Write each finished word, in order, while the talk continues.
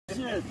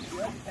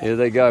Here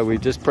they go. We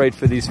just prayed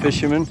for these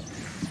fishermen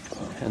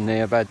and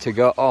they're about to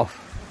go off.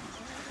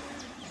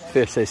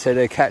 Fish, they say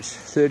they catch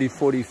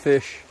 30-40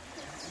 fish,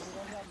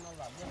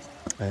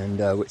 and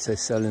which they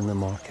sell in the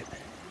market.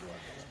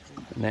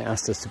 And they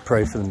asked us to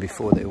pray for them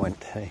before they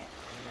went. Hey,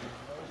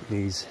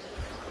 these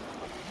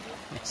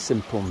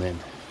simple men.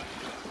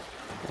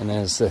 And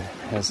as the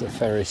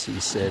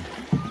Pharisees said,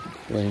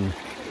 when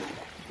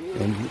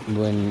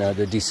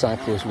the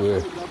disciples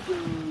were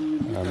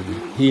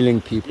healing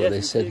people,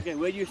 they said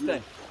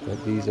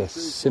that these are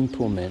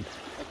simple men.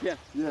 Yes.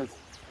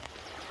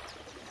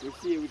 We'll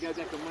see you. We go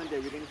back on Monday.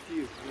 We're going to see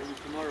you. Maybe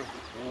tomorrow.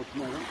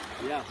 Tomorrow?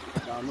 Yeah.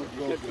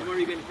 Tomorrow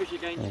you're going to fish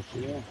again? Thank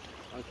you. Yeah.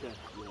 Okay.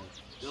 Yeah.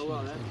 Go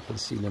well, eh? You can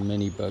see the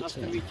many boats.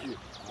 Nice to meet you.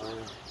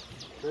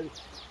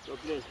 God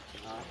bless.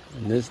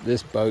 And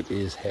this boat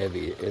is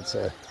heavy.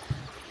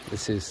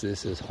 This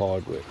is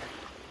hard work.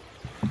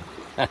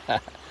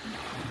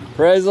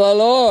 Praise the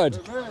Lord.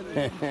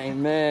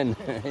 Amen.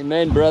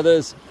 Amen,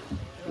 brothers.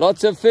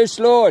 Lots of fish,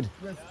 Lord.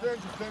 Yes,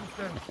 thanks.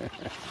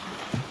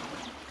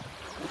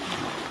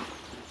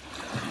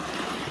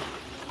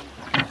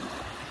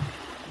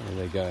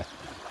 There they go.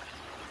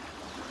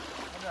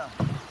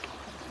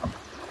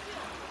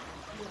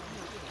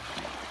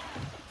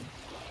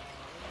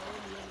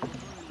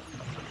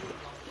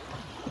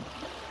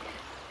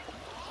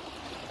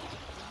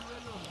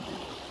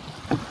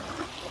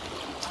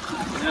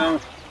 No.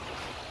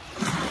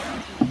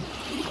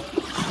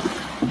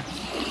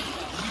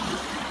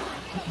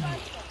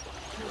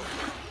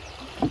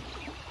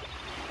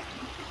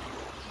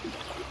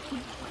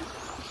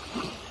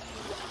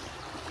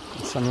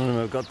 Some of them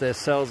have got their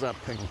sails up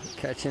and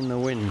catching the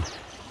wind.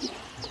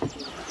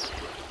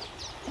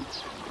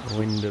 The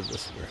wind of the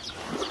Spirit.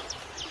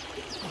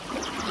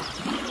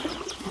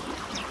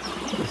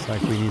 It's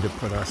like we need to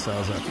put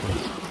ourselves up there.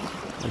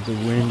 Let the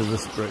wind of the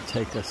Spirit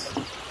take us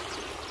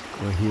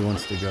where He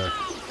wants to go.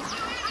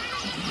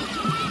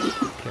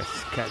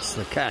 Catch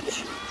the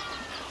catch.